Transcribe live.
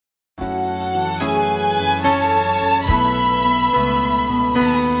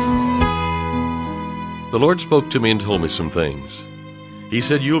The Lord spoke to me and told me some things. He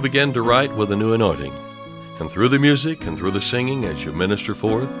said, you'll begin to write with a new anointing. And through the music and through the singing as you minister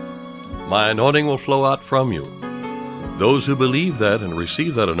forth, my anointing will flow out from you. Those who believe that and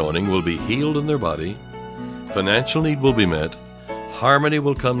receive that anointing will be healed in their body. Financial need will be met. Harmony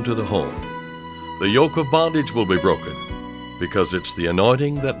will come to the home. The yoke of bondage will be broken, because it's the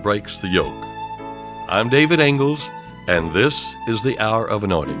anointing that breaks the yoke. I'm David Engels, and this is the Hour of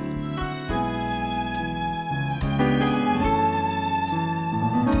Anointing.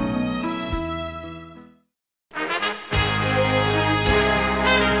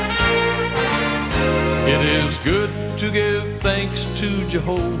 It is good to give thanks to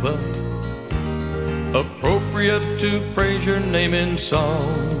Jehovah, appropriate to praise your name in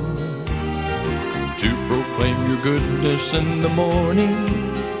song, to proclaim your goodness in the morning,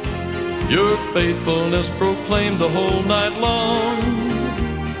 your faithfulness proclaimed the whole night long.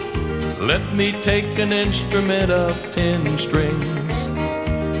 Let me take an instrument of 10 strings,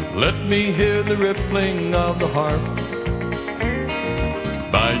 let me hear the rippling of the harp.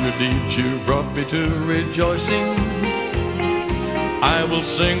 By your deeds you brought me to rejoicing, I will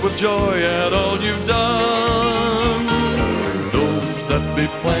sing with joy at all you've done. Those that be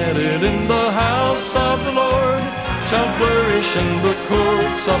planted in the house of the Lord shall flourish in the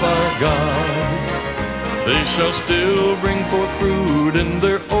courts of our God. They shall still bring forth fruit in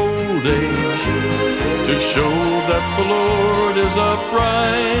their old age, to show that the Lord is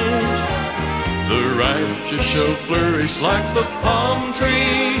upright. The righteous shall flourish like the palm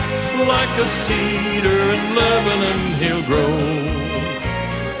tree, like a cedar in Lebanon he'll grow.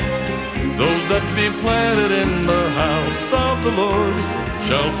 Those that be planted in the house of the Lord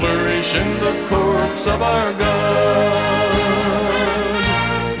shall flourish in the courts of our God.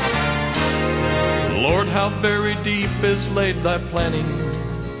 Lord, how very deep is laid thy planning,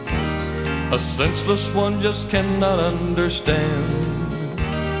 a senseless one just cannot understand.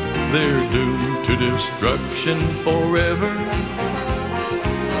 They're doomed to destruction forever,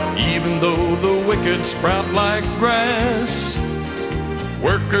 even though the wicked sprout like grass.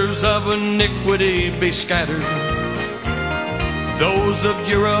 Workers of iniquity be scattered, those of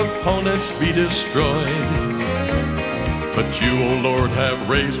your opponents be destroyed. But you, O Lord, have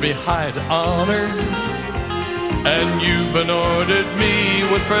raised me high to honor, and you've anointed me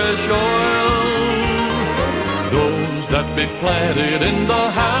with fresh oil. Those that be planted in the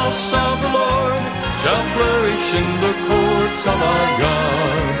house of the Lord shall flourish in the courts of our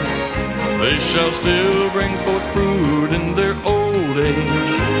God. They shall still bring forth fruit in their old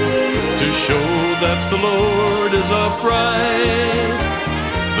age, to show that the Lord is upright.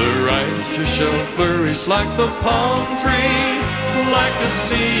 The righteous shall flourish like the palm tree, like a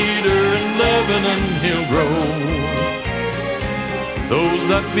cedar in Lebanon he'll grow. Those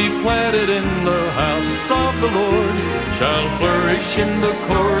that be planted in the house of the Lord shall flourish in the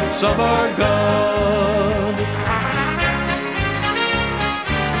courts of our God.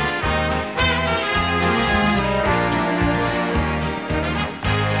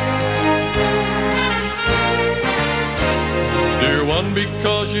 Dear one,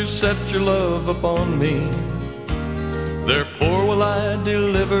 because you set your love upon me, therefore will I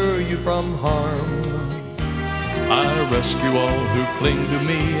deliver you from harm. I rescue all who cling to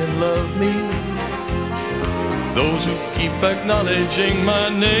me and love me, those who keep acknowledging my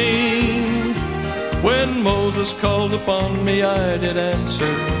name. When Moses called upon me, I did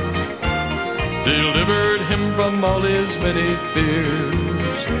answer, delivered him from all his many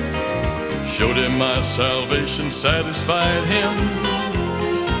fears, showed him my salvation, satisfied him,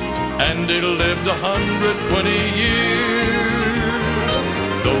 and he lived 120 years.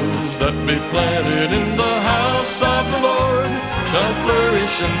 Those that be planted in the house of the Lord shall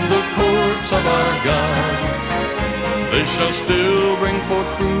flourish in the courts of our God. They shall still bring forth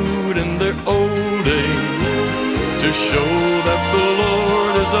fruit in their old age, to show that the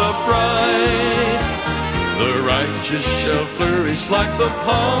Lord is upright. The righteous shall flourish like the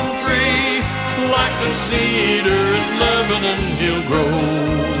palm tree, like the cedar in Lebanon he'll grow.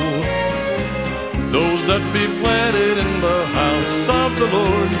 Those that be planted in the house of the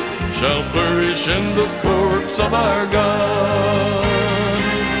Lord shall flourish in the courts of our God.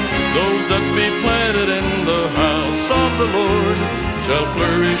 Those that be planted in the house of the Lord shall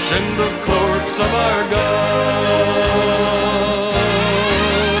flourish in the courts of our God.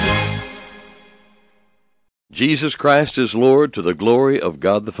 Jesus Christ is Lord, to the glory of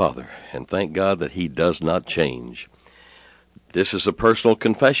God the Father, and thank God that He does not change. This is a personal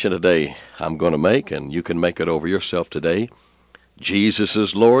confession today I'm going to make, and you can make it over yourself today. Jesus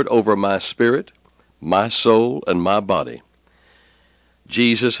is Lord over my spirit, my soul, and my body.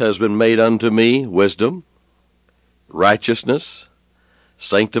 Jesus has been made unto me wisdom, righteousness,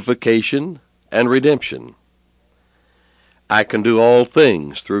 sanctification, and redemption. I can do all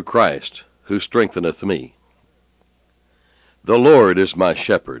things through Christ, who strengtheneth me. The Lord is my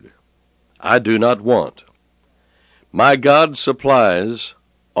shepherd. I do not want. My God supplies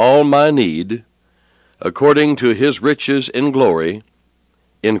all my need according to his riches in glory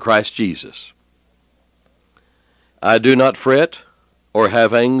in Christ Jesus. I do not fret or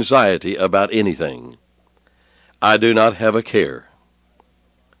have anxiety about anything. I do not have a care.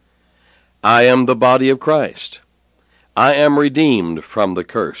 I am the body of Christ. I am redeemed from the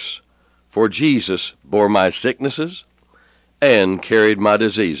curse, for Jesus bore my sicknesses and carried my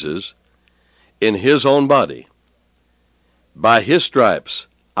diseases in his own body. By his stripes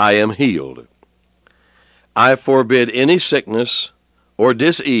I am healed. I forbid any sickness or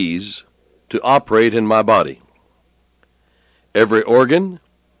disease to operate in my body. Every organ,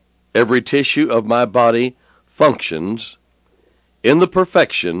 every tissue of my body functions in the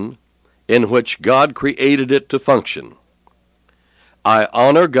perfection in which God created it to function. I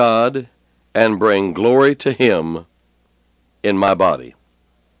honor God and bring glory to him in my body.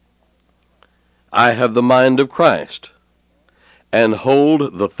 I have the mind of Christ and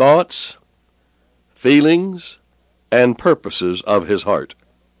hold the thoughts, feelings, and purposes of his heart.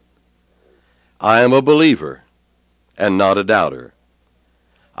 I am a believer and not a doubter.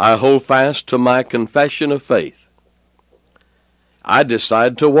 I hold fast to my confession of faith. I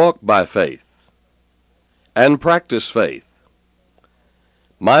decide to walk by faith and practice faith.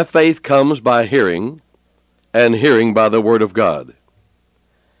 My faith comes by hearing, and hearing by the Word of God.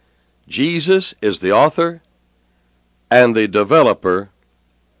 Jesus is the author and the developer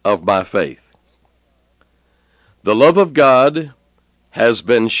of my faith. The love of God has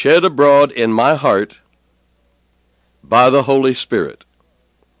been shed abroad in my heart by the Holy Spirit,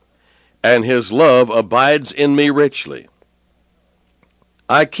 and his love abides in me richly.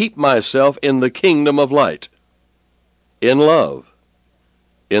 I keep myself in the kingdom of light, in love,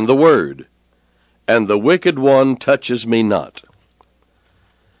 in the Word, and the wicked one touches me not.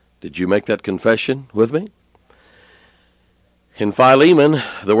 Did you make that confession with me? In Philemon,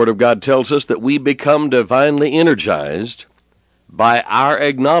 the Word of God tells us that we become divinely energized by our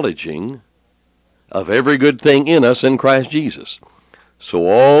acknowledging of every good thing in us in Christ Jesus. So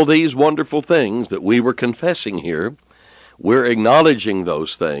all these wonderful things that we were confessing here, we're acknowledging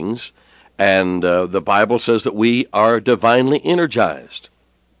those things, and the Bible says that we are divinely energized.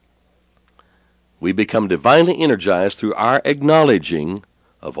 We become divinely energized through our acknowledging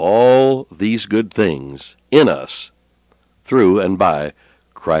of all these good things in us through and by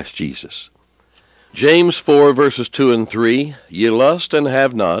Christ Jesus. James 4, verses 2 and 3, Ye lust and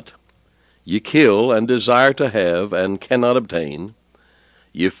have not, ye kill and desire to have and cannot obtain.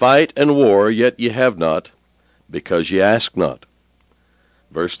 Ye fight and war, yet ye have not, because ye ask not.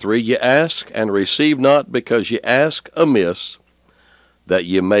 Verse 3, Ye ask and receive not, because ye ask amiss, that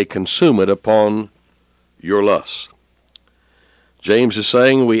ye may consume it upon your lusts. James is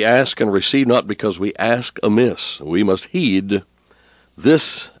saying we ask and receive not because we ask amiss. We must heed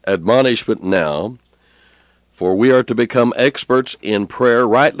this admonishment now, for we are to become experts in prayer,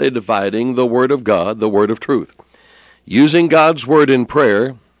 rightly dividing the Word of God, the Word of truth. Using God's Word in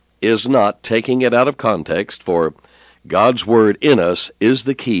prayer is not taking it out of context, for God's Word in us is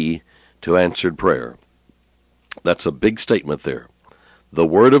the key to answered prayer. That's a big statement there. The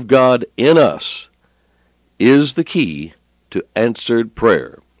Word of God in us is the key to answered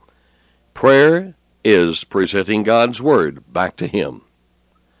prayer. Prayer is presenting God's Word back to Him.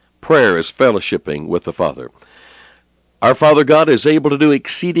 Prayer is fellowshipping with the Father. Our Father God is able to do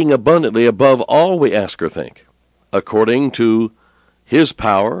exceeding abundantly above all we ask or think, according to His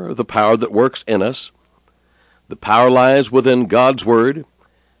power, the power that works in us. The power lies within God's Word.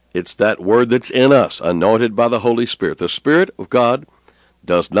 It's that Word that's in us, anointed by the Holy Spirit. The Spirit of God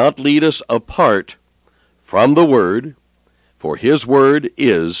does not lead us apart from the Word, for His Word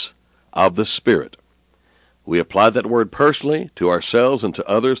is of the Spirit. We apply that Word personally to ourselves and to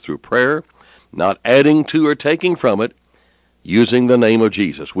others through prayer, not adding to or taking from it, using the name of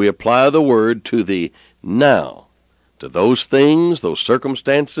Jesus. We apply the Word to the now, to those things, those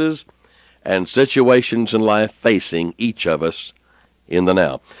circumstances, and situations in life facing each of us in the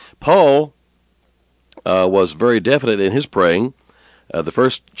now. Paul was very definite in his praying. The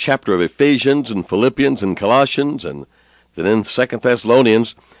first chapter of Ephesians and Philippians and Colossians and then in 2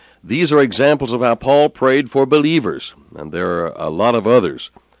 Thessalonians, these are examples of how Paul prayed for believers, and there are a lot of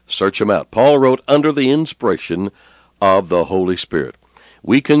others. Search them out. Paul wrote under the inspiration of the Holy Spirit.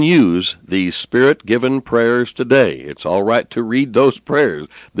 we can use these Spirit-given prayers today. It's all right to read those prayers.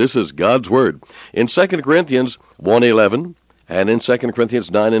 This is God's Word. In 2 Corinthians 1:11, and in 2 Corinthians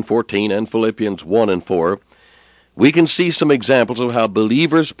 9:14, and Philippians 1:4, we can see some examples of how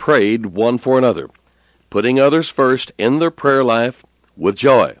believers prayed one for another, putting others first in their prayer life with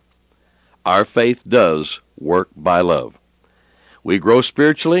joy. Our faith does work by love. We grow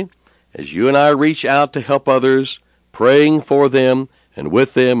spiritually as you and I reach out to help others, praying for them and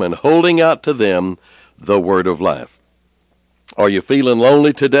with them and holding out to them the word of life. Are you feeling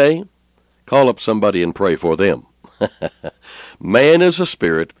lonely today? Call up somebody and pray for them. Man is a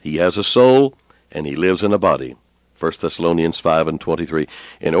spirit, he has a soul, and he lives in a body. 1 Thessalonians 5:23.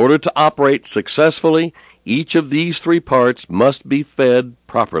 In order to operate successfully, each of these three parts must be fed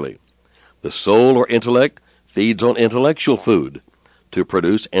properly. The soul or intellect feeds on intellectual food to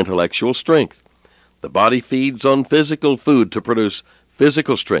produce intellectual strength. The body feeds on physical food to produce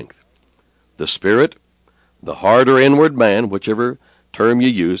physical strength. The spirit, the heart or inward man, whichever term you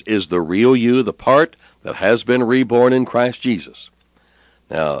use, is the real you, the part that has been reborn in Christ Jesus.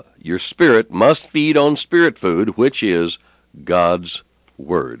 Now, your spirit must feed on spirit food, which is God's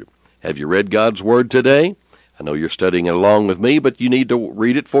Word. Have you read God's Word today? I know you're studying it along with me, but you need to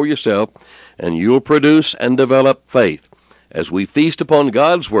read it for yourself, and you'll produce and develop faith. As we feast upon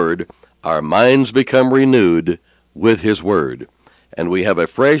God's Word, our minds become renewed with His Word, and we have a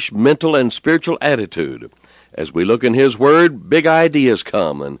fresh mental and spiritual attitude. As we look in His Word, big ideas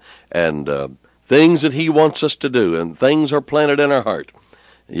come, and things that He wants us to do, and things are planted in our heart.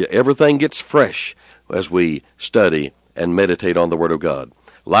 Everything gets fresh as we study and meditate on the Word of God.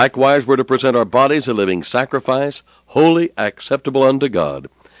 Likewise, we're to present our bodies a living sacrifice, holy, acceptable unto God,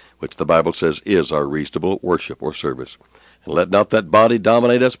 which the Bible says is our reasonable worship or service. And let not that body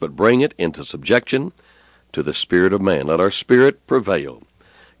dominate us, but bring it into subjection to the spirit of man. Let our spirit prevail.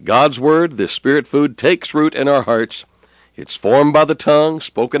 God's Word, this spirit food, takes root in our hearts. It's formed by the tongue,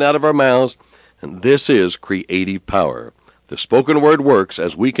 spoken out of our mouths, and this is creative power. The spoken word works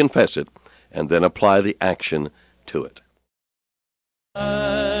as we confess it and then apply the action to it.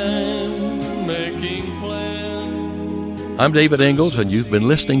 I'm making plans. I'm David Ingalls, and you've been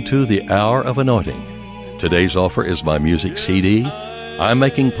listening to The Hour of Anointing. Today's offer is my music CD, I'm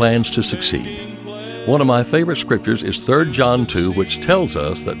Making Plans to Succeed. One of my favorite scriptures is 3 John 2, which tells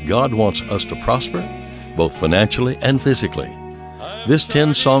us that God wants us to prosper, both financially and physically. This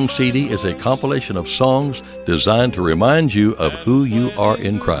 10-song CD is a compilation of songs designed to remind you of who you are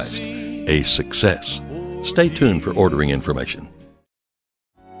in Christ, a success. Stay tuned for ordering information.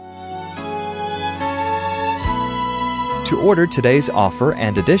 To order today's offer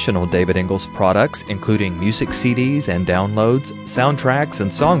and additional David Ingalls products, including music CDs and downloads, soundtracks, and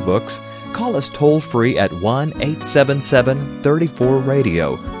songbooks, call us toll-free at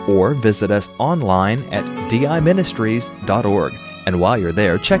 1-877-34-RADIO or visit us online at diministries.org. And while you're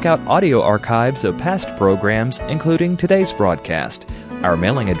there, check out audio archives of past programs, including today's broadcast. Our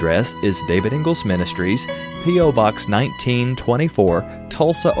mailing address is David Ingalls Ministries, P.O. Box 1924,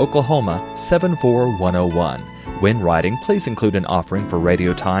 Tulsa, Oklahoma 74101. When writing, please include an offering for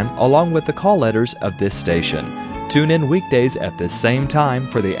radio time along with the call letters of this station. Tune in weekdays at this same time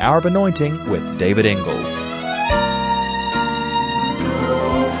for the Hour of Anointing with David Ingalls.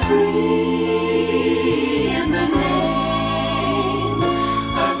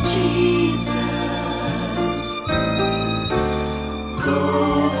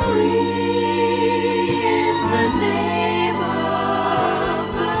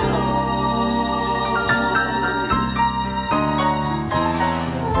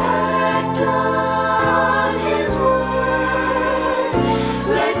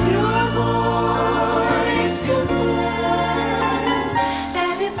 Confirm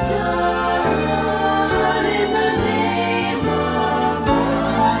that it's done.